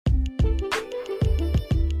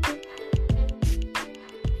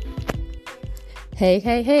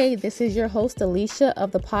Hey, this is your host, Alicia,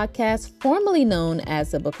 of the podcast formerly known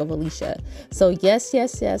as The Book of Alicia. So yes,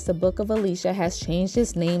 The Book of Alicia has changed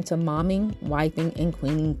its name to Momming, Wifing, and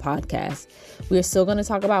Queening Podcast. We are still going to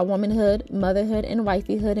talk about womanhood, motherhood, and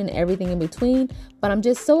wifeyhood and everything in between, but I'm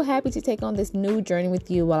just so happy to take on this new journey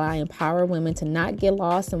with you while I empower women to not get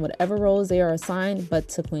lost in whatever roles they are assigned, but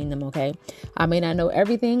to queen them, okay? I may not know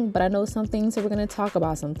everything, but I know some things, so we're going to talk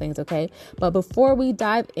about some things, okay? But before we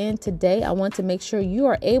dive in today, I want to make sure you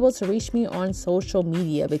are able to reach me on social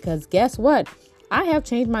media, because guess what? I have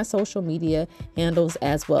changed my social media handles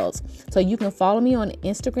as well. So you can follow me on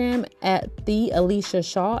Instagram at the Alicia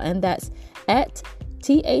Shaw, and that's at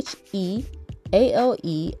TheAleshaShaw,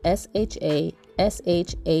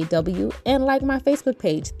 and like my Facebook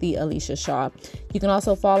page, The Alicia Shaw. You can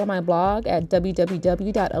also follow my blog at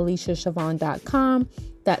www.aliciashavon.com.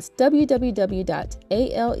 That's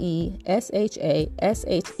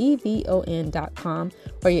www.aleshashevon.com,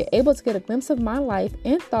 where you're able to get a glimpse of my life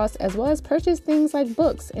and thoughts, as well as purchase things like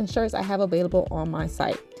books and shirts I have available on my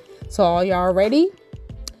site. So all y'all ready?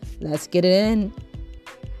 Let's get it in.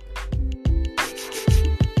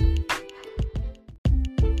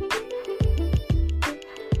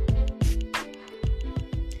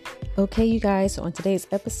 Okay, you guys, so on today's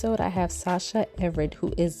episode, I have Sasha Everett,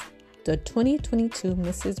 who is the 2022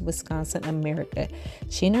 Mrs. Wisconsin America.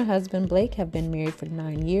 She and her husband Blake have been married for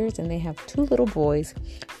 9 years, and they have 2 little boys.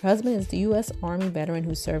 Her husband is the U.S. Army veteran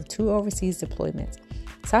who served 2 overseas deployments.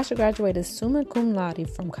 Sasha graduated summa cum laude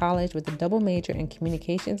from college with a double major in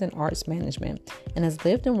communications and arts management, and has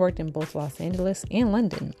lived and worked in both Los Angeles and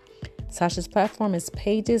London. Sasha's platform is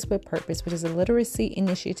Pages with Purpose, which is a literacy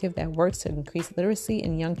initiative that works to increase literacy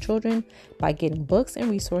in young children by getting books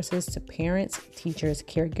and resources to parents, teachers,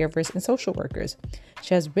 caregivers, and social workers.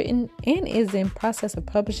 She has written and is in process of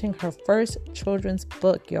publishing her first children's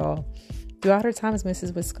book, y'all. Throughout her time as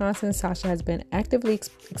Mrs. Wisconsin, Sasha has been actively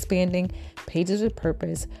expanding Pages with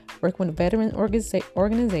Purpose, working with veteran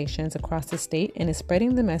organizations across the state, and is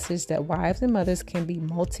spreading the message that wives and mothers can be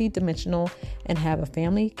multi-dimensional and have a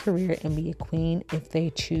family, career, and be a queen if they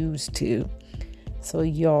choose to. So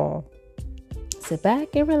y'all, sit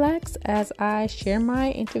back and relax as I share my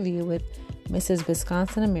interview with Mrs.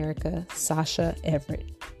 Wisconsin America, Sasha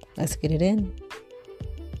Everett. Let's get it in.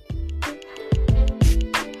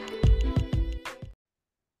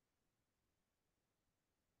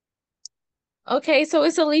 Okay, so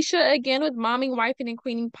it's Alicia again with Momming, Wifing, and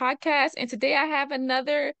Queening Podcast. And today I have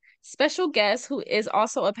another special guest who is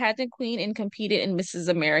also a pageant queen and competed in Mrs.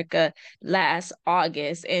 America last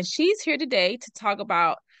August. And she's here today to talk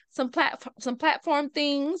about some platform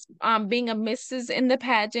things, being a Mrs. in the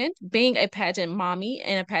pageant, being a pageant mommy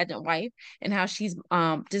and a pageant wife, and how she's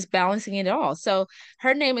just balancing it all. So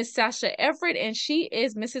her name is Sasha Everett, and she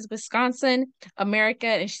is Mrs. Wisconsin America,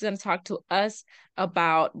 and she's going to talk to us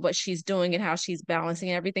about what she's doing and how she's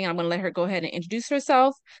balancing everything. I'm going to let her go ahead and introduce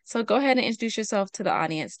herself. So go ahead and introduce yourself to the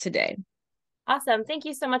audience today. Awesome. Thank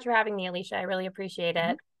you so much for having me, Alicia. I really appreciate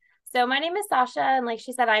it. So my name is Sasha, and like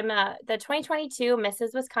she said, I'm the 2022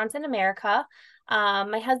 Mrs. Wisconsin America.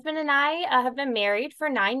 My husband and I have been married for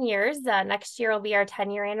 9 years. Next year will be our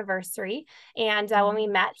 10-year anniversary. And when we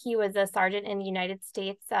met, he was a sergeant in the United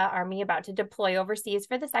States Army about to deploy overseas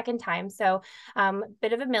for the second time. So a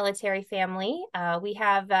bit of a military family. We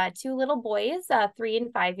have 2 little boys, 3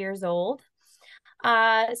 and 5 years old.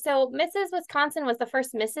 So Mrs. Wisconsin was the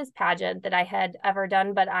first Mrs. pageant that I had ever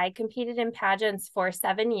done, but I competed in pageants for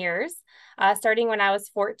 7 years, starting when I was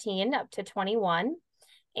 14 up to 21.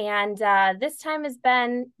 And this time has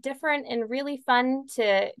been different and really fun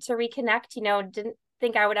to reconnect. You know, didn't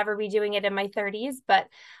think I would ever be doing it in my 30s, but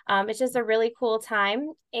it's just a really cool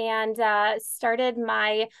time. And started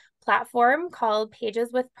my platform called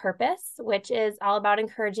Pages with Purpose, which is all about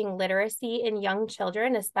encouraging literacy in young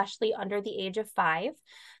children, especially under the age of 5.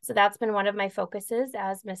 So that's been one of my focuses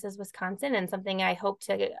as Mrs. Wisconsin, and something I hope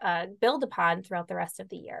to build upon throughout the rest of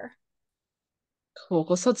the year.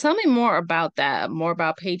 Cool. So tell me more about that, more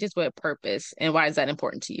about Pages with Purpose, and why is that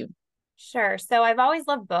important to you? Sure. So I've always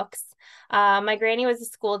loved books. My granny was a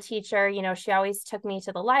school teacher. You know, she always took me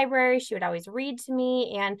to the library. She would always read to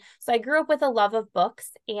me. And so I grew up with a love of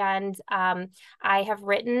books. And I have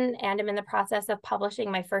written and am in the process of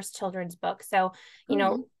publishing my first children's book. So, you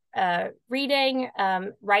know, reading,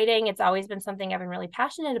 writing, it's always been something I've been really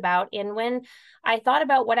passionate about. And when I thought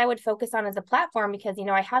about what I would focus on as a platform, because, you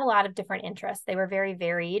know, I had a lot of different interests, they were very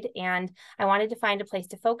varied, and I wanted to find a place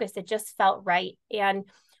to focus. It just felt right. And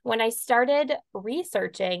when I started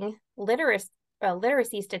researching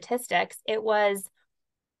literacy statistics, it was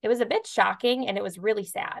it was a bit shocking and it was really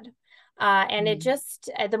sad. And it Mm. just,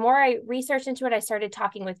 the more I researched into it, I started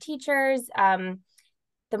talking with teachers.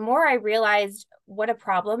 The more I realized what a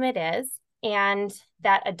problem it is, and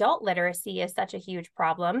that adult literacy is such a huge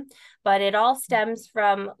problem, but it all stems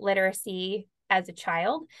from literacy as a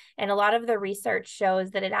child. And a lot of the research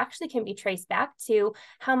shows that it actually can be traced back to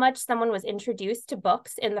how much someone was introduced to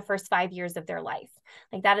books in the first 5 years of their life.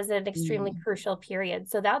 Like that is an extremely Mm. crucial period.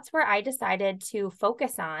 So that's where I decided to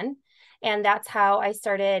focus on. And that's how I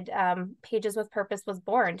started Pages with Purpose was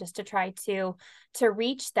born, just to try to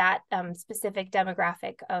reach that specific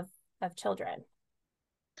demographic of children.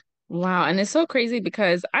 Wow. And it's so crazy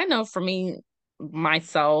because I know for me,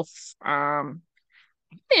 myself, I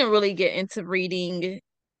didn't really get into reading.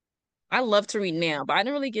 I love to read now, but I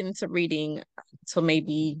didn't really get into reading until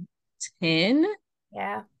maybe 10.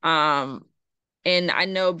 Yeah. Um, and I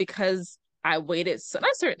know because I waited so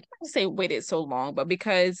not certain I say waited so long, but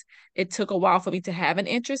because it took a while for me to have an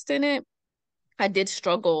interest in it, I did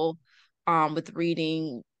struggle with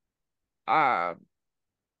reading uh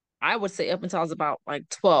I would say up until I was about like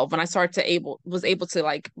 12 when I started to able to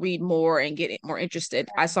like read more and get more interested.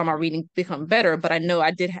 I saw my reading become better, but I know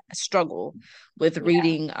I did struggle with Yeah.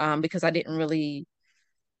 reading because I just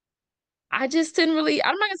didn't really,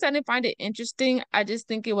 I'm not gonna say I didn't find it interesting. I just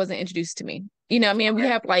think it wasn't introduced to me. I mean, we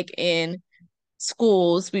Sure. have like in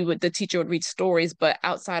schools, the teacher would read stories, but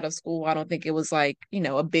outside of school, I don't think it was like,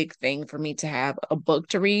 a big thing for me to have a book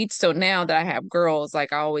to read. So now that I have girls,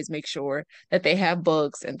 like I always make sure that they have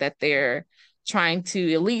books and that they're trying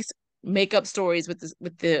to at least make up stories with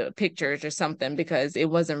the pictures or something because it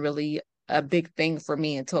wasn't really a big thing for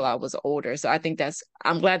me until I was older. So I think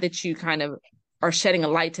I'm glad that you kind of are shedding a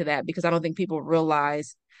light to that because I don't think people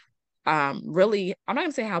realize really, I'm not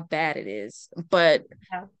gonna say how bad it is, but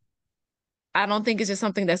Yeah. I don't think it's just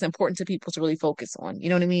something that's important to people to really focus on. You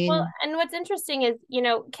know what I Well, mean? and what's interesting is,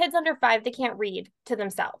 kids under 5, they can't read to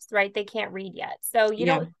themselves, right? They can't read yet. So you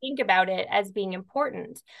Yeah. don't think about it as being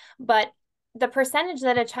important. But the percentage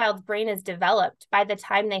that a child's brain is developed by the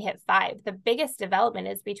time they hit 5, the biggest development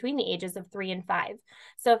is between the ages of 3 and 5.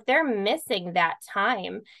 So if they're missing that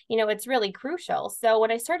time, it's really crucial. So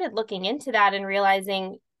when I started looking into that and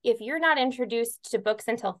realizing, if you're not introduced to books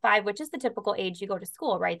until 5, which is the typical age you go to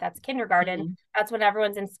school, right? That's kindergarten. Mhm. That's when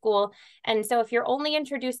everyone's in school. And so if you're only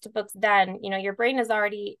introduced to books then, your brain is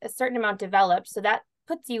already a certain amount developed. So that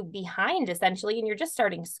puts you behind essentially, and you're just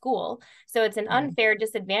starting school. So it's an Yeah. unfair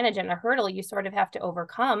disadvantage and a hurdle you sort of have to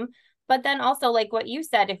overcome. But then also, like what you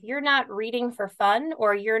said, if you're not reading for fun,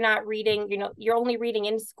 or you're not reading, you're only reading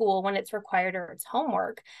in school when it's required or it's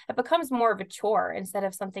homework, it becomes more of a chore instead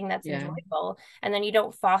of something that's Yeah. enjoyable. And then you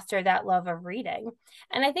don't foster that love of reading.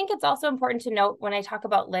 And I think it's also important to note when I talk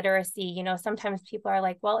about literacy, sometimes people are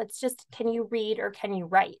like, well, it's just, can you read or can you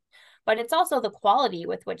write? But it's also the quality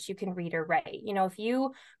with which you can read or write. If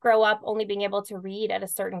you grow up only being able to read at a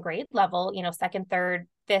certain grade level, second, third,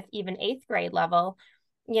 fifth, even eighth grade level,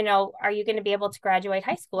 are you going to be able to graduate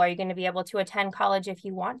high school? Are you going to be able to attend college if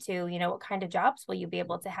you want to? What kind of jobs will you be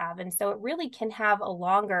able to have? And so it really can have a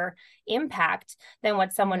longer impact than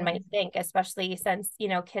what someone Yeah. might think, especially since,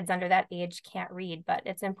 kids under that age can't read, but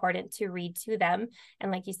it's important to read to them.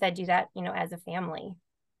 And like you said, do that, as a family.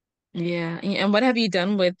 Yeah. And what have you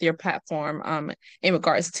done with your platform in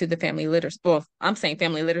regards to the family literacy? Well, I'm saying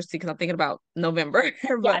family literacy because I'm thinking about November,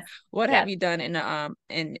 but Yes. what have Yes. you done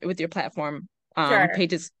in with your platform Sure.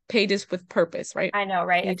 pages with purpose, right? I know,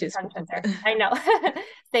 right? It's a Pages tongue with twister. purpose. I know.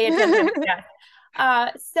 Stay attentive. Yeah.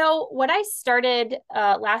 So what I started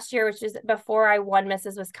last year, which is before I won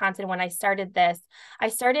Mrs. Wisconsin, when I started this, I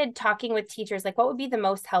started talking with teachers, like what would be the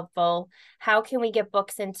most helpful? How can we get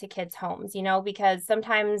books into kids' homes? Because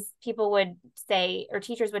sometimes people would say, or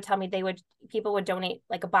teachers would tell me people would donate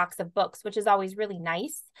like a box of books, which is always really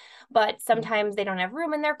nice, but sometimes they don't have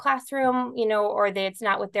room in their classroom, or it's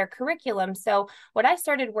not with their curriculum. So what I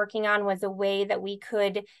started working on was a way that we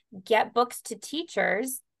could get books to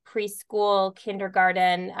teachers, preschool,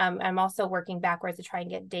 kindergarten. I'm also working backwards to try and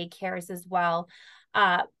get daycares as well.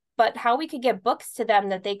 But how we could get books to them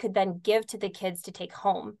that they could then give to the kids to take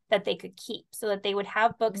home, that they could keep, so that they would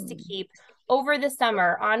have books to Mm. keep over the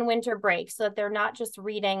summer on winter break, so that they're not just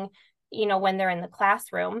reading when they're in the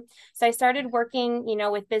classroom. So I started working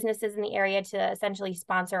with businesses in the area to essentially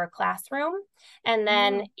sponsor a classroom. And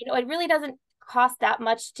then Oh, it really doesn't cost that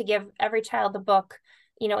much to give every child a book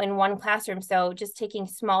in one classroom. So just taking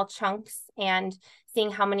small chunks and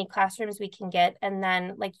seeing how many classrooms we can get. And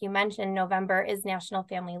then, like you mentioned, November is National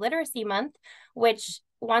Family Literacy Month, which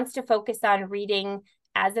wants to focus on reading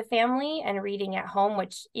as a family and reading at home,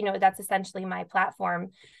 which, that's essentially my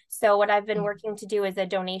platform. So what I've been working to do is a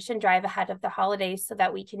donation drive ahead of the holidays so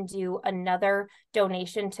that we can do another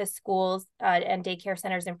donation to schools and daycare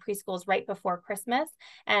centers and preschools right before Christmas,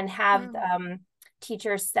 and have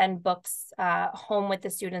teachers send books home with the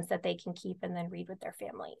students that they can keep and then read with their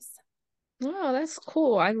families. Oh, that's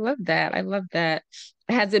cool. I love that. I love that.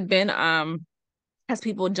 Has it been has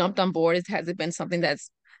people jumped on board? Has it been something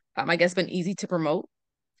that's I guess been easy to promote for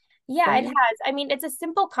Yeah, it you? has. I mean, it's a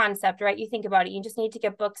simple concept, right? You think about it, you just need to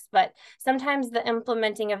get books, but sometimes the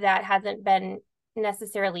implementing of that hasn't been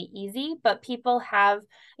necessarily easy, but people have,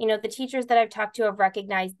 the teachers that I've talked to have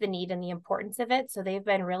recognized the need and the importance of it. So they've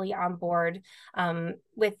been really on board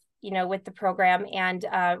with the program, and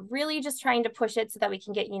really just trying to push it so that we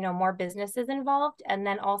can get, more businesses involved, and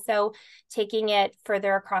then also taking it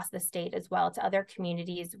further across the state as well to other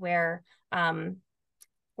communities where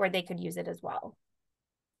they could use it as well.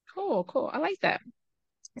 Cool, cool. I like that.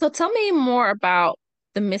 So tell me more about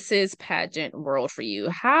the Mrs. Pageant world for you.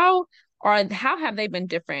 How have they been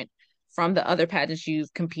different from the other pageants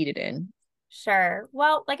you've competed in? Sure.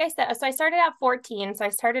 Well, like I said, so I started at 14. So I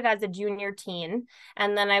started as a junior teen,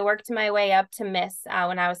 and then I worked my way up to Miss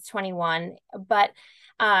when I was 21. But,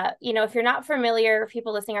 if you're not familiar, if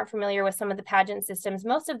people listening aren't familiar with some of the pageant systems,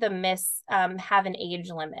 most of the Miss have an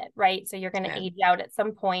age limit, right? So you're going to Yeah. age out at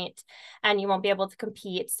some point and you won't be able to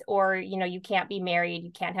compete, or, you can't be married,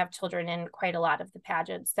 you can't have children in quite a lot of the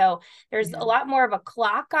pageants. So there's a Yeah. lot more of a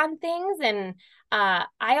clock on things. And I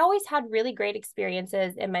always had really great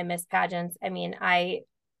experiences in my Miss pageants. I mean, I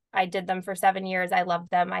did them for 7 years. I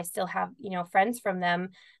loved them. I still have, friends from them.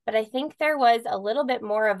 But I think there was a little bit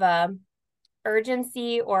more of a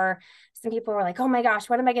urgency, or some people were like, oh my gosh,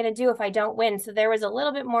 what am I going to do if I don't win? So there was a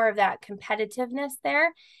little bit more of that competitiveness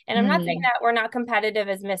there. And I'm not saying Mm, that we're not competitive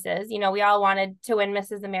as Misses. We all wanted to win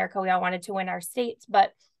Mrs. America. We all wanted to win our states.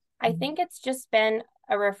 But I think it's just been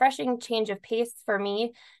a refreshing change of pace for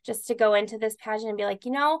me, just to go into this pageant and be like,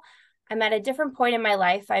 I'm at a different point in my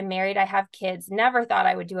life. I'm married, I have kids. Never thought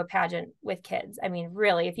I would do a pageant with kids. I mean,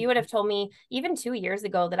 really, if you would have told me even 2 years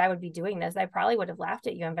ago that I would be doing this, I probably would have laughed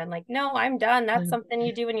at you and been like, no, I'm done. That's something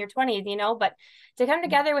you do in your 20s, But to come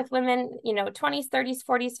together with women, 20s, 30s,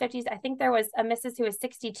 40s, 50s, I think there was a Mrs. who was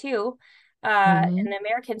 62 in hmm the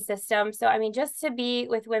American system. So, I mean, just to be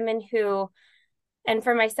with women who, and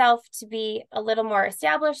for myself to be a little more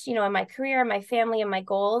established, in my career, my family, and my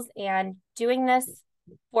goals, and doing this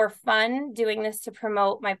for fun, doing this to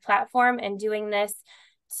promote my platform, and doing this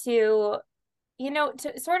to,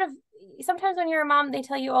 to sort of, sometimes when you're a mom, they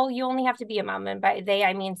tell you, oh, you only have to be a mom. And by they,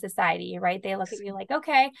 I mean society, right? They look at you like,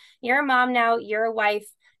 okay, you're a mom now, you're a wife.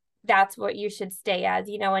 That's what you should stay as,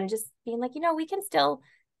 and just being like, we can still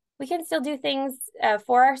do things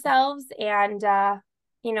for ourselves. And,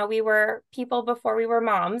 we were people before we were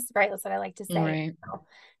moms, right? That's what I like to say. Right. So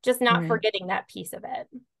just not Right. forgetting that piece of it.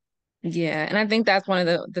 Yeah, and I think that's one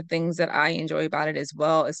of the things that I enjoy about it as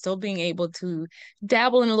well, is still being able to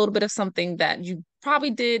dabble in a little bit of something that you probably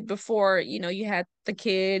did before, you had the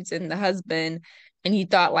kids and the husband, and you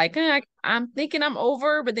thought like, I'm thinking I'm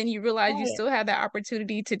over, but then you realize you Right. still have that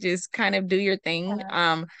opportunity to just kind of do your thing.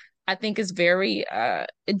 Yeah. I think it's very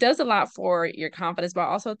it does a lot for your confidence, but I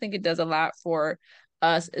also think it does a lot for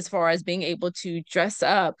us as far as being able to dress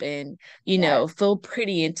up and Yes. feel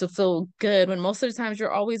pretty and to feel good when most of the times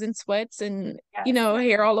you're always in sweats and, Yes.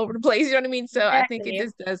 hair all over the place. You know what I mean? So I think it Exactly.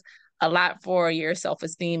 just does a lot for your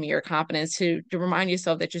self-esteem and your confidence to remind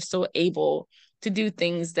yourself that you're still able to do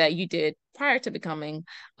things that you did prior to becoming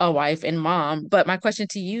a wife and mom. But my question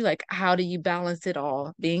to you, like, how do you balance it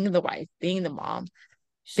all? Being the wife, being the mom,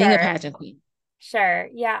 being a Sure. pageant queen. Sure.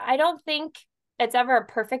 Yeah. I don't think it's ever a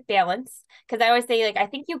perfect balance, because I always say, like, I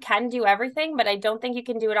think you can do everything, but I don't think you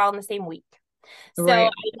can do it all in the same week. So Right.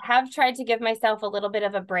 I have tried to give myself a little bit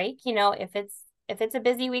of a break, if it's a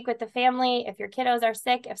busy week with the family, if your kiddos are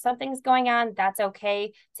sick, if something's going on, that's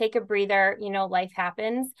okay. Take a breather, life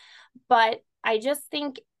happens. But I just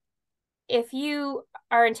think if you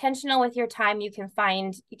are intentional with your time, you can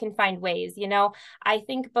find ways. I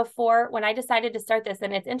think before, when I decided to start this,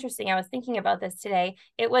 and it's interesting, I was thinking about this today,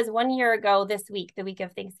 it was 1 year ago this week, the week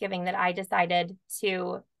of Thanksgiving, that I decided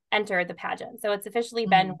to enter the pageant. So it's officially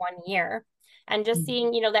been Mhm. 1 year, and just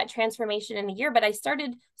seeing, that transformation in a year. But I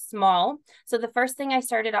started small. So the first thing I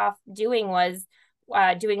started off doing was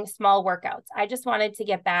doing small workouts. I just wanted to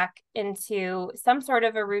get back into some sort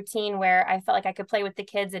of a routine where I felt like I could play with the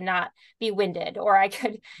kids and not be winded, or I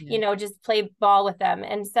could, Yeah. just play ball with them.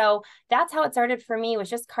 And so that's how it started for me, was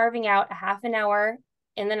just carving out a half an hour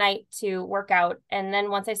in the night to work out. And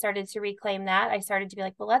then once I started to reclaim that, I started to be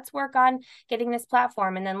like, well, let's work on getting this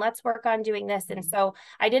platform, and then let's work on doing this. And so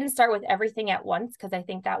I didn't start with everything at once, because I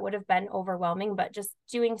think that would have been overwhelming, but just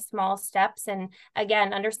doing small steps. And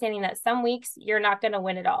again, understanding that some weeks you're not going to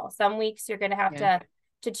win it all. Some weeks you're going to have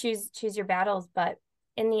to choose your battles. But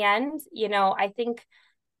in the end, I think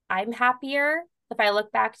I'm happier. If I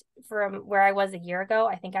look back from where I was a year ago,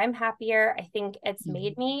 I think I'm happier. I think it's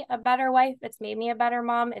made me a better wife. It's made me a better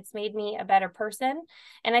mom. It's made me a better person.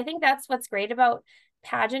 And I think that's what's great about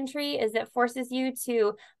pageantry, is it forces you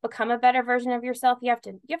to become a better version of yourself. You have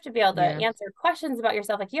to be able to answer questions about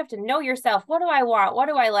yourself. Like, you have to know yourself. What do I want? What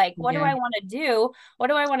do I like? What do I want to do? What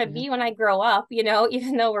do I want to be when I grow up?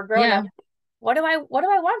 Even though we're grown up, what do I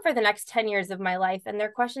want for the next 10 years of my life? And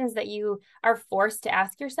they're questions that you are forced to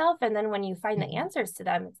ask yourself. And then when you find the answers to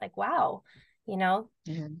them, it's like, wow, it's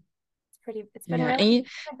been really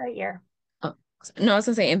a great year. No, I was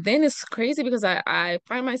gonna say, and then it's crazy because I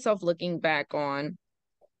find myself looking back on,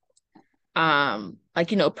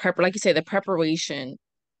 like, like you say, the preparation,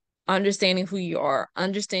 understanding who you are,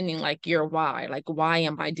 understanding like your why, like, why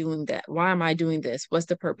am I doing that? Why am I doing this? What's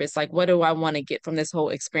the purpose? Like, what do I want to get from this whole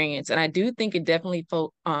experience? And I do think it definitely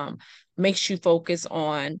makes you focus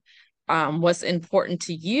on what's important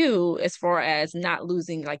to you, as far as not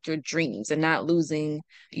losing like your dreams and not losing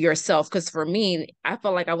yourself. Because for me, I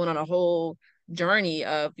felt like I went on a whole journey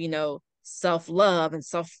of, self-love and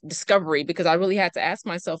self-discovery, because I really had to ask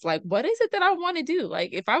myself, like, what is it that I want to do?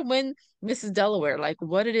 Like, if I win Mrs. Delaware, like,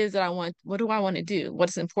 what it is that I want, what do I want to do?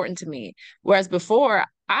 What's important to me? Whereas before,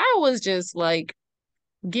 I was just like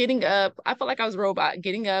getting up. I felt like I was a robot,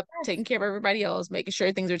 getting up, taking care of everybody else, making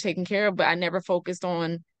sure things are taken care of, but I never focused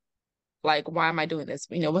on, like, why am I doing this?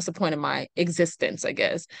 What's the point of my existence, I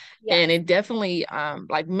guess. And it definitely,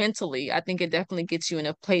 like, mentally, I think it definitely gets you in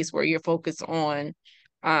a place where you're focused on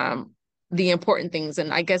the important things,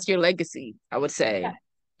 and I guess your legacy, I would say.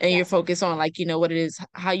 And you're focused on, like, what it is,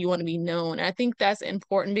 how you want to be known. And I think that's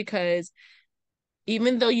important, because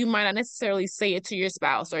even though you might not necessarily say it to your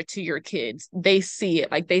spouse or to your kids, they see it.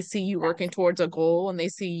 Like, they see you working towards a goal, and they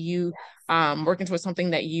see you working towards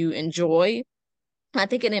something that you enjoy. I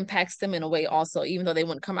think it impacts them in a way also, even though they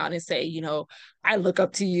wouldn't come out and say, I look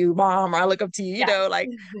up to you, mom, or I look up to you, like,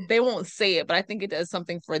 they won't say it, but I think it does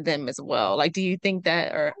something for them as well. Like, do you think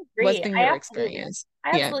that, or what's been your experience?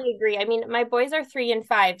 I absolutely agree. I mean, my boys are 3 and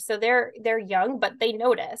 5, so they're young, but they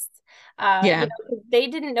noticed. They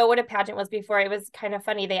didn't know what a pageant was before. It was kind of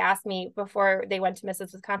funny. They asked me before they went to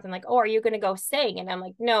Mrs. Wisconsin, like, "Oh, are you going to go sing?" And I'm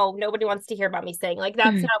like, "No, nobody wants to hear about me sing. Like,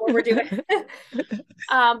 that's not what we're doing."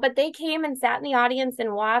 But they came and sat in the audience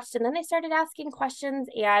and watched, and then they started asking questions.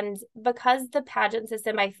 And because the pageant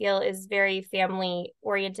system, I feel, is very family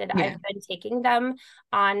oriented, I've been taking them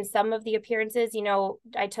on some of the appearances.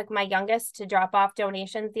 I took my youngest to drop off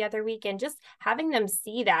donations the other week, and just having them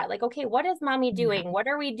see that, like, okay, what is mommy doing? What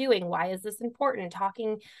are we doing? Why is this important?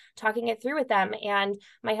 Talking it through with them. And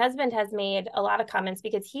my husband has made a lot of comments,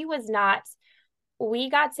 because he was not, we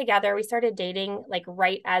got together, we started dating like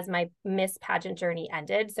right as my Miss Pageant journey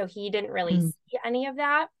ended. So he didn't really see any of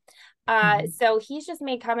that. So he's just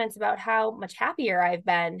made comments about how much happier I've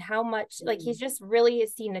been, how much, like, he's just really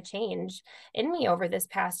seen a change in me over this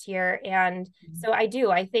past year. And so I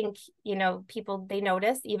think, people, they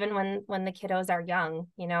notice even when the kiddos are young.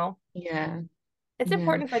 It's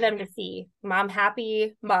important for them to see mom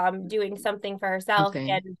happy, mom doing something for herself,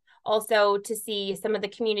 and also to see some of the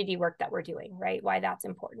community work that we're doing, right? Why that's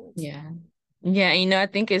important. And, I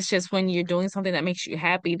think it's just when you're doing something that makes you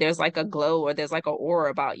happy, there's like a glow, or there's like an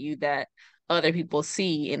aura about you that other people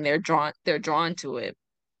see, and they're drawn to it.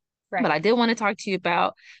 Right. But I did want to talk to you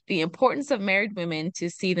about the importance of married women to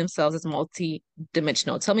see themselves as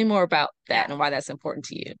multi-dimensional. Tell me more about that and why that's important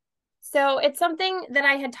to you. So it's something that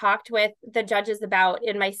I had talked with the judges about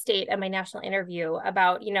in my state and my national interview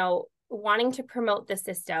about, wanting to promote the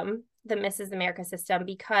system, the Mrs. America system,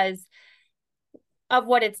 because of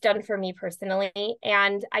what it's done for me personally.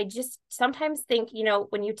 And I just sometimes think,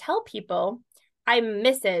 when you tell people I'm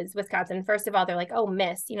Mrs. Wisconsin, first of all, they're like, "Oh,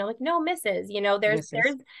 Miss," like, no, Mrs.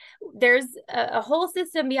 There's a whole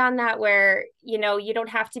system beyond that where, you don't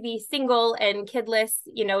have to be single and kidless,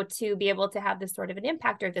 to be able to have this sort of an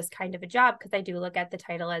impact or this kind of a job. Because I do look at the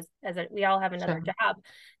title as we all have another job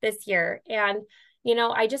this year. And,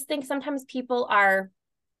 I just think sometimes people are,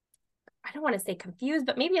 I don't want to say confused,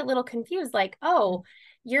 but maybe a little confused, like, "Oh,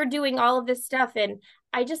 you're doing all of this stuff." And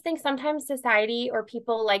I just think sometimes society or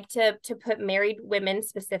people like to put married women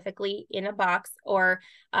specifically in a box, or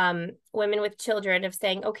women with children, of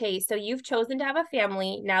saying, "Okay, so you've chosen to have a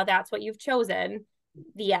family. Now that's what you've chosen.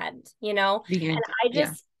 the end, you know? The And end. I Yeah.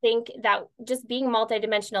 just think that just being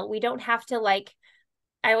multidimensional, we don't have to like,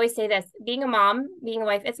 I always say this, being a mom, being a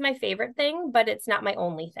wife, it's my favorite thing, but it's not my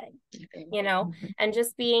only thing, you know? Mhm. And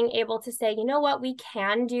just being able to say, you know what, we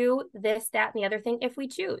can do this, that, and the other thing if we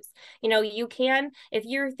choose. You know, you can, if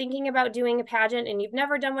you're thinking about doing a pageant and you've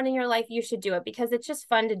never done one in your life, you should do it because it's just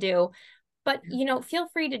fun to do. But, you know, feel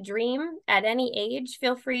free to dream at any age.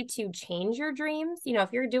 Feel free to change your dreams. You know,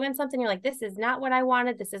 if you're doing something, you're like, this is not what I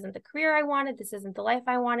wanted. This isn't the career I wanted. This isn't the life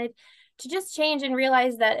I wanted. To just change and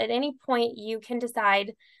realize that at any point you can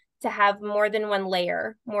decide to have more than one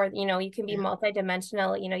layer, more, you know, you can be Yeah.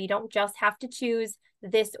 multidimensional. You know, you don't just have to choose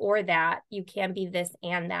this or that. You can be this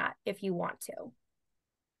and that if you want to.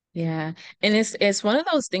 Yeah. And it's one of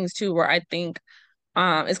those things too where I think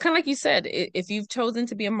it's kind of like you said, if you've chosen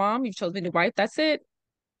to be a mom, you've chosen to be a wife, that's it.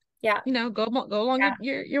 Yeah. You know, go along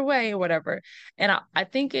Yeah. your way or whatever. And I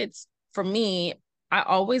think it's for me, I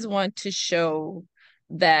always want to show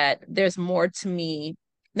that there's more to me,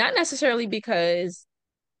 not necessarily because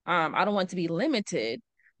I don't want to be limited,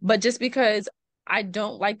 but just because I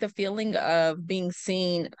don't like the feeling of being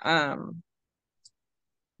seen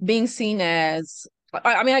as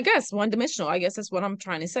I mean, I guess one dimensional. I guess that's what I'm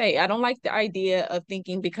trying to say. I don't like the idea of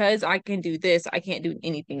thinking because I can do this, I can't do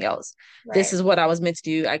anything else. This Right. is what I was meant to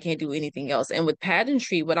do. I can't do anything else. And with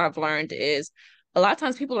pageantry, what I've learned is a lot of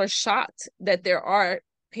times people are shocked that there are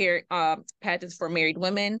pageants for married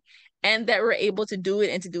women and that we're able to do it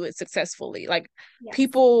and to do it successfully. Like Yes.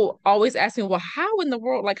 people always ask me, well, how in the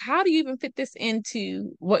world, like, how do you even fit this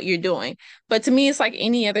into what you're doing? But to me, it's like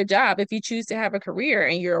any other job. If you choose to have a career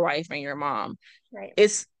and you're a wife and you're a mom, Right.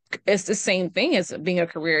 it's it's the same thing as being a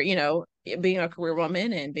career, you know, being a career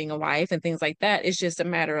woman and being a wife and things like that. It's just a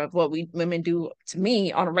matter of what we women do to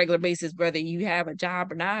me on a regular basis, whether you have a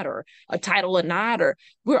job or not, or a title or not, or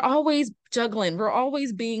we're always juggling. We're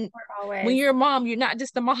always being We're when always, you're a mom, you're not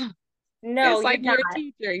just a mom. no, It's you're like you're a not.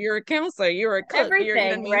 teacher, you're a counselor, you're a cook, you're you know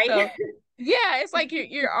what I Everything, mean? right? So yeah, it's like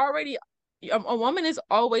you're already a woman is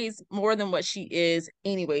always more than what she is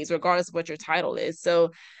anyways, regardless of what your title is.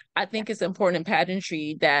 So I Yeah. think it's important in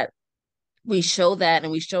pageantry that we show that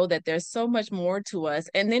and we show that there's so much more to us.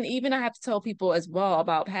 And then even I have to tell people as well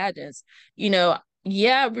about pageants, you know,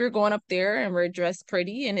 yeah, we're going up there and we're dressed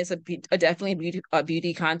pretty and it's definitely a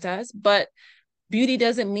beauty contest, but beauty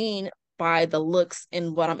doesn't mean by the looks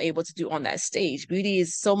and what I'm able to do on that stage. Beauty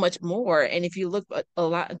is so much more. And if you look a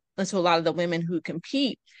lot into a lot of the women who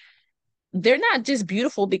compete, they're not just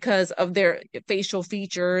beautiful because of their facial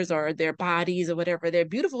features or their bodies or whatever. They're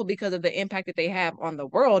beautiful because of the impact that they have on the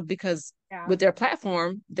world because Yeah. with their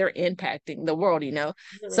platform, they're impacting the world, you know?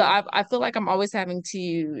 So Really. I feel like I'm always having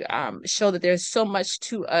to show that there's so much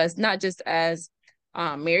to us, not just as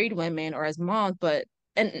married women or as moms, but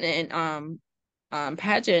and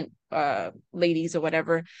pageant ladies or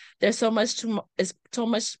whatever. There's so much to it's so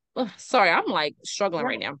much sorry, I'm like struggling No,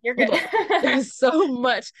 right now. you're Hold good. on. There's so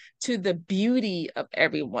much to the beauty of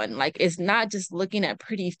everyone. Like it's not just looking at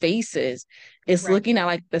pretty faces, it's Right. looking at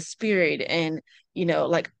like the spirit. And you know,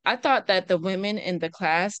 like I thought that the women in the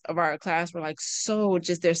class of our class were like so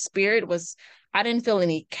just their spirit was I didn't feel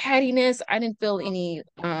any cattiness. I didn't feel any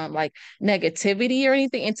like negativity or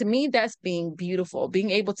anything. And to me, that's being beautiful,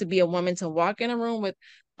 being able to be a woman to walk in a room with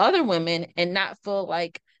other women and not feel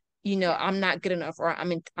like, you know, Yeah. I'm not good enough or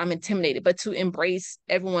I'm intimidated, but to embrace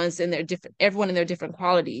everyone in their different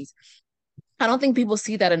qualities. I don't think people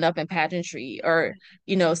see that enough in pageantry or,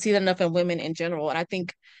 you know, see that enough in women in general. And I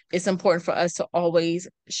think it's important for us to always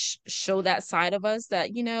show that side of us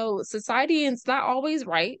that, you know, society is not always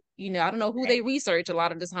right. You know, I don't know who Right. they research a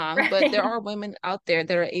lot of the times, but there Right. are women out there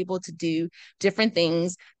that are able to do different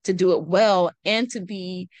things, to do it well, and to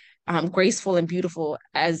be graceful and beautiful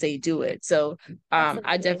as they do it. So I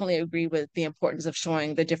Absolutely. definitely agree with the importance of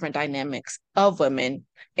showing the different dynamics of women.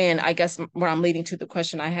 And I guess where I'm leading to the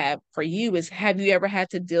question I have for you is, have you ever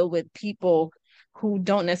had to deal with people who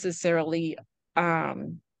don't necessarily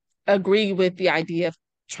um, agree with the idea of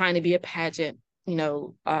trying to be a pageant, you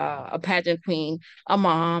know, a pageant queen, a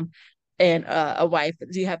mom, and a wife?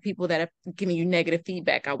 Do you have people that have given you negative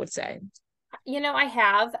feedback, I would say? You know, I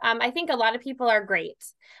have. I think a lot of people are great,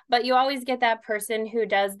 but you always get that person who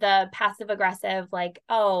does the passive aggressive, like,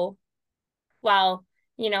 oh, well,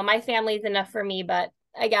 you know, my family's enough for me, but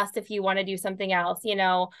I guess if you want to do something else, you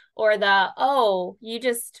know, or the, oh, you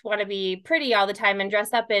just want to be pretty all the time and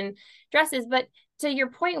dress up in dresses. But to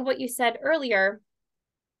your point of what you said earlier,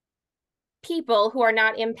 people who are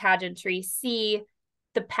not in pageantry see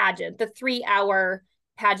the pageant, the 3 hour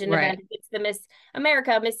pageant Right. event. If it's the Miss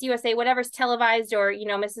America, Miss USA, whatever's televised, or,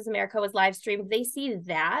 Mrs. America was live streamed, they see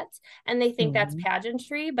that and they think that's Mhm.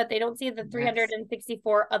 pageantry, but they don't see the Yes.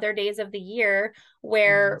 364 other days of the year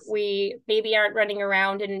where Yes. we maybe aren't running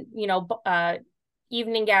around in,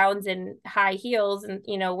 evening gowns and high heels, and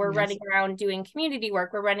we're running Yes. around doing community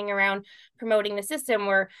work, we're running around promoting the system,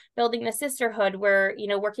 we're building the sisterhood, we're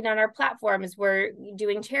working on our platforms, we're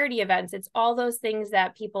doing charity events. It's all those things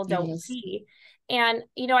that people don't Yes. see. And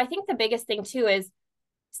I think the biggest thing too is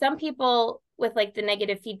some people with like the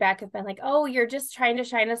negative feedback have been like, oh, you're just trying to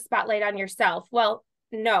shine a spotlight on yourself. Well,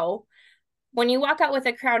 no, when you walk out with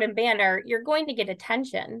a crown and banner, you're going to get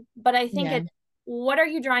attention. But I think Yeah. it's, what are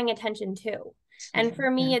you drawing attention to? And for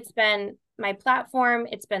Yeah. me, it's been my platform,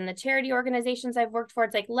 it's been the charity organizations I've worked for.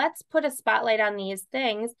 It's like, let's put a spotlight on these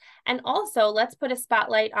things. And also, let's put a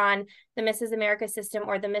spotlight on the Mrs. America system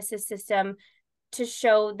or the Mrs. system to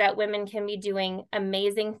show that women can be doing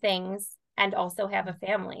amazing things and also have a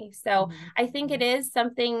family. So Mhm. I think it is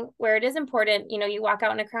something where it is important. You walk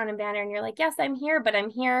out in a crown and banner and you're like, yes, I'm here, but I'm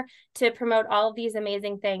here to promote all of these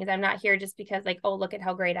amazing things. I'm not here just because, like, oh, look at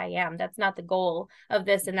how great I am. That's not the goal of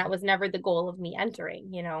this. And that was never the goal of me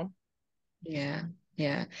entering. Yeah,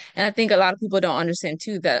 yeah. And I think a lot of people don't understand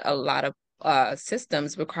too that a lot of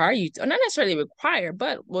systems require you to, or not necessarily require,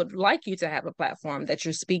 but would like you to have a platform that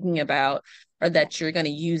you're speaking about or Yeah. that you're going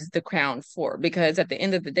to use the crown for. Because at the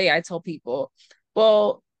end of the day, I tell people,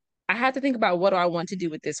 well, I have to think about what do I want to do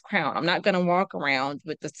with this crown. I'm not going to walk around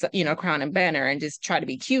with the, crown and banner and just try to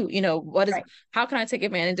be cute. Right. How can I take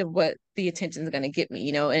advantage of what the attention is going to get me,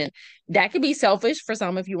 and that could be selfish for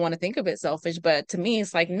some if you want to think of it selfish. But to me,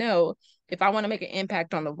 it's like, no, if I want to make an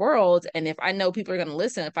impact on the world, and if I know people are going to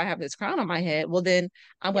listen, if I have this crown on my head, well, then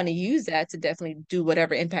I'm Yeah. going to use that to definitely do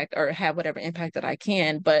whatever impact or have whatever impact that I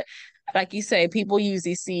can. But like you say, people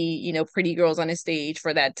usually see, pretty girls on a stage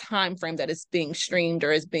for that time frame that is being streamed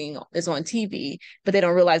or is on TV, but they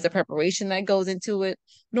don't realize the preparation that goes into it,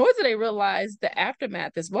 nor do they realize the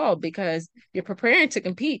aftermath as well, because you're preparing to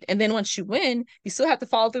compete. And then once you win, you still have to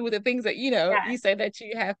follow through with the things that, Yeah. you say that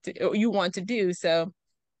you have to, or you want to do. So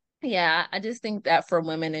yeah, I just think that for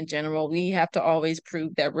women in general, we have to always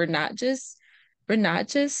prove that we're not just,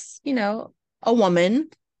 a woman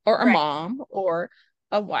or a Right. mom or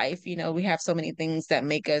a wife. We have so many things that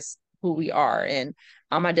make us who we are. And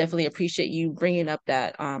I definitely appreciate you bringing up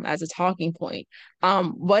that as a talking point.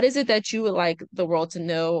 What is it that you would like the world to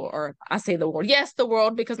know, or I say the world, yes, the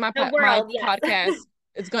world, because The my world. Yes. podcast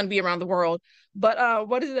is going to be around the world. But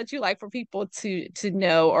what is it that you like for people to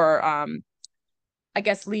know, or I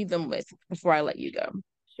guess leave them with before I let you go?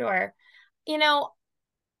 Sure. You know,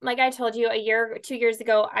 like I told you, 2 years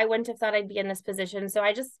ago, I wouldn't have thought I'd be in this position. So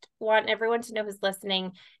I just want everyone to know who's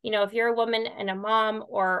listening, if you're a woman and a mom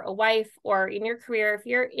or a wife or in your career, if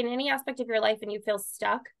you're in any aspect of your life and you feel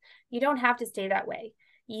stuck, you don't have to stay that way.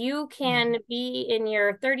 You Yeah. can be in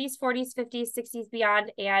your 30s, 40s, 50s, 60s,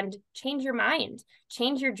 beyond, and change your mind,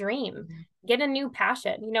 change your dream, get a new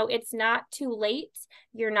passion. It's not too late.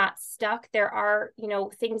 You're not stuck. There are,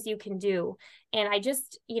 things you can do. And I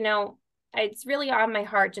just, it's really on my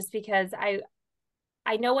heart just because I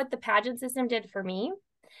know what the pageant system did for me,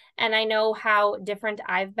 and I know how different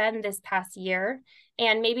I've been this past year.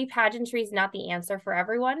 And maybe pageantry is not the answer for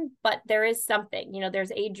everyone, but there is something,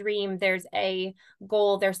 there's a dream, there's a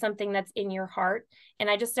goal, there's something that's in your heart. And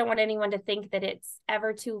I just don't want anyone to think that it's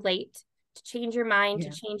ever too late to change your mind, to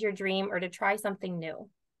Yeah. change your dream, or to try something new.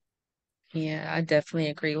 Yeah, I definitely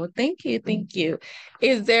agree. Well, thank you. Thank you.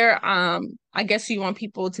 Is there I guess you want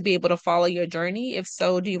people to be able to follow your journey? If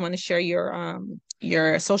so, do you want to share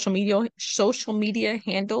your social media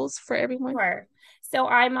handles for everyone? Sure. So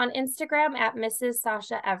I'm on Instagram at Mrs.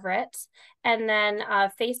 Sasha Everett. And then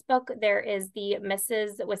Facebook, there is the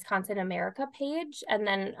Mrs. Wisconsin America page. And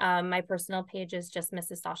then my personal page is just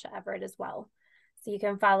Mrs. Sasha Everett as well. So you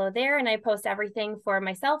can follow there. And I post everything for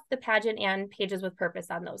myself, the pageant, and Pages with Purpose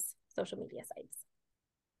on those social media sites.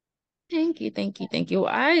 Thank you, thank you, thank you.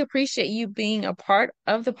 I appreciate you being a part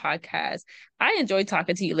of the podcast. I enjoyed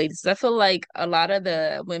talking to you ladies. I feel like a lot of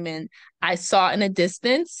the women I saw in a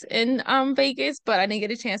distance in Vegas, but I didn't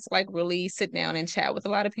get a chance to like really sit down and chat with a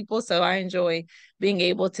lot of people. So I enjoy being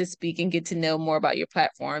able to speak and get to know more about your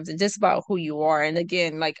platforms and just about who you are. And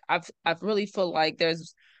again, like I've really feel like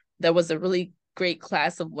there was a really great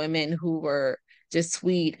class of women who were just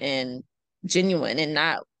sweet and genuine and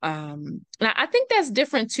not and I think that's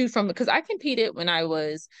different too from because I competed when I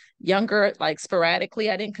was younger, like sporadically.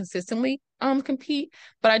 I didn't consistently compete,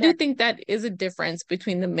 but I do Sure. think that is a difference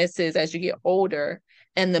between the misses as you get older,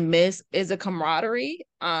 and the miss is a camaraderie.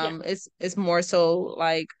 Yeah. It's more so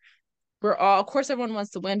like we're all, of course, everyone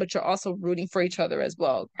wants to win, but you're also rooting for each other as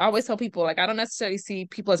well. I always tell people, like, I don't necessarily see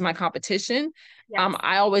people as my competition. Yes.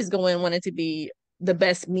 I always go in wanting to be the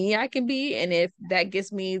best me I can be. And if that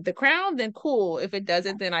gets me the crown, then cool. If it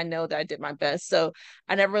doesn't, then I know that I did my best. So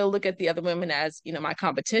I never really look at the other women as, my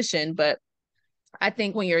competition. But I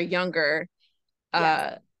think when you're younger,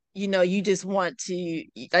 Yes. you just want to,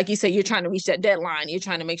 like you said, you're trying to reach that deadline. You're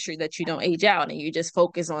trying to make sure that you don't age out, and you just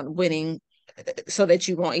focus on winning so that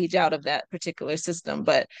you won't age out of that particular system.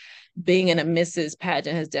 But being in a Mrs.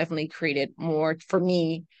 pageant has definitely created more, for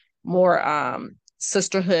me, more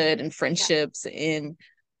sisterhood and friendships, and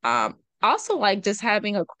also like just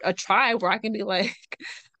having a tribe where I can be like,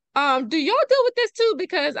 do y'all deal with this too?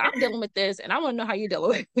 Because I'm dealing with this and I want to know how you're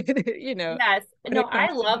dealing with it, Yes. when No, it comes I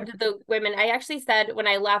to loved the women. I actually said when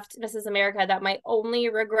I left Mrs. America that my only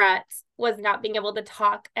regret was not being able to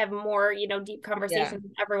talk, have more, deep conversations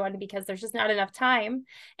with everyone because there's just not enough time.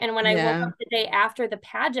 And when I woke Yeah. up the day after the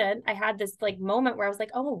pageant, I had this like moment where I was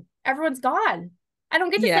like, oh, everyone's gone. I don't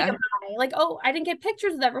get to say Yeah. goodbye. Like, oh, I didn't get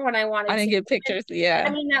pictures with everyone I I wanted didn't to. get pictures. I Yeah.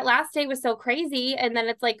 mean, that last day was so crazy. And then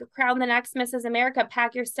it's like, crown the next Mrs. America,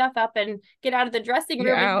 pack your stuff up and get out of the dressing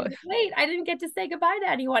You're room. And out. like, wait, I didn't get to say goodbye to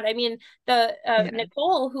anyone. I mean, the Yeah.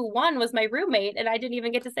 Nicole who won was my roommate, and I didn't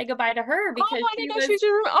even get to say goodbye to her because Oh, I didn't know she was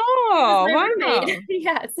your room. Oh, my roommate. wow.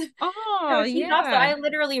 Yes. Oh, So she's also, yeah. I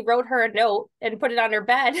literally wrote her a note and put it on her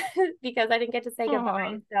bed because I didn't get to say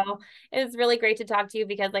goodbye. Oh, So it was really great to talk to you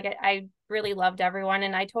because like I really loved everyone,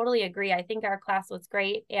 and I totally agree. I think our class was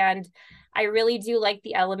great, and I really do like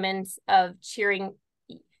the elements of cheering.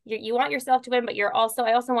 You want yourself to win, but I also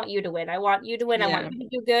want you to win. I want you to win. I yeah. want you to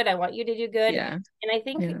do good. I want you to do good. Yeah. And I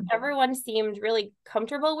think Yeah. everyone seemed really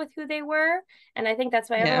comfortable with who they were. And I think that's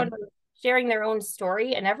why Yeah. everyone was sharing their own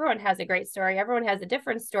story, and everyone has a great story. Everyone has a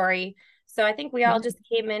different story. So I think we all just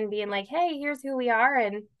came in being like, hey, here's who we are.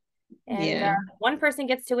 And Yeah. one person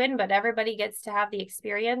gets to win, but everybody gets to have the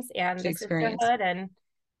experience and The the experience. sisterhood.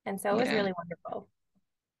 And so it was Yeah. really wonderful.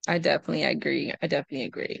 I definitely agree. I definitely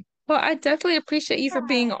agree. Well, I definitely appreciate you for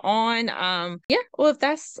being on. Yeah, well, if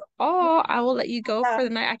that's all, I will let you go Yeah. for the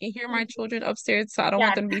night. I can hear my children upstairs, so I don't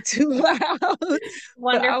want Yeah. them to be too loud. But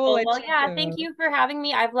I will Wonderful. let Well, you yeah, thank go. you for having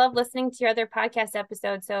me. I've loved listening to your other podcast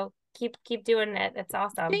episodes. So keep doing it. It's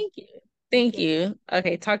awesome. Thank you. Thank Thank you. you.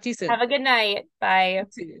 Okay, talk to you soon. Have a good night. Bye.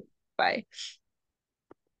 You too. Bye.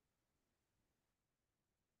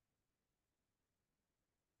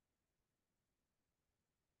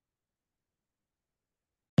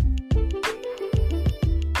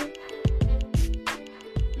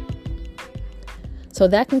 So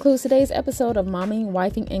that concludes today's episode of Momming,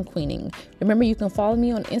 Wifing, and Queening. Remember, you can follow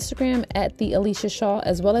me on Instagram at The Alicia Shaw,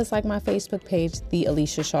 as well as like my Facebook page, The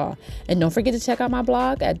Alicia Shaw. And don't forget to check out my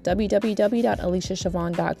blog at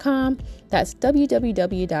www.aliciashavon.com. That's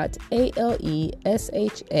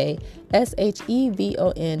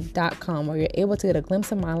www.aleshashavon.com, where you're able to get a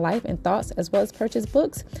glimpse of my life and thoughts, as well as purchase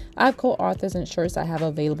books. I have co-authors and shirts I have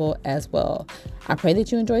available as well. I pray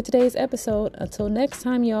that you enjoyed today's episode. Until next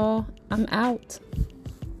time, y'all, I'm out.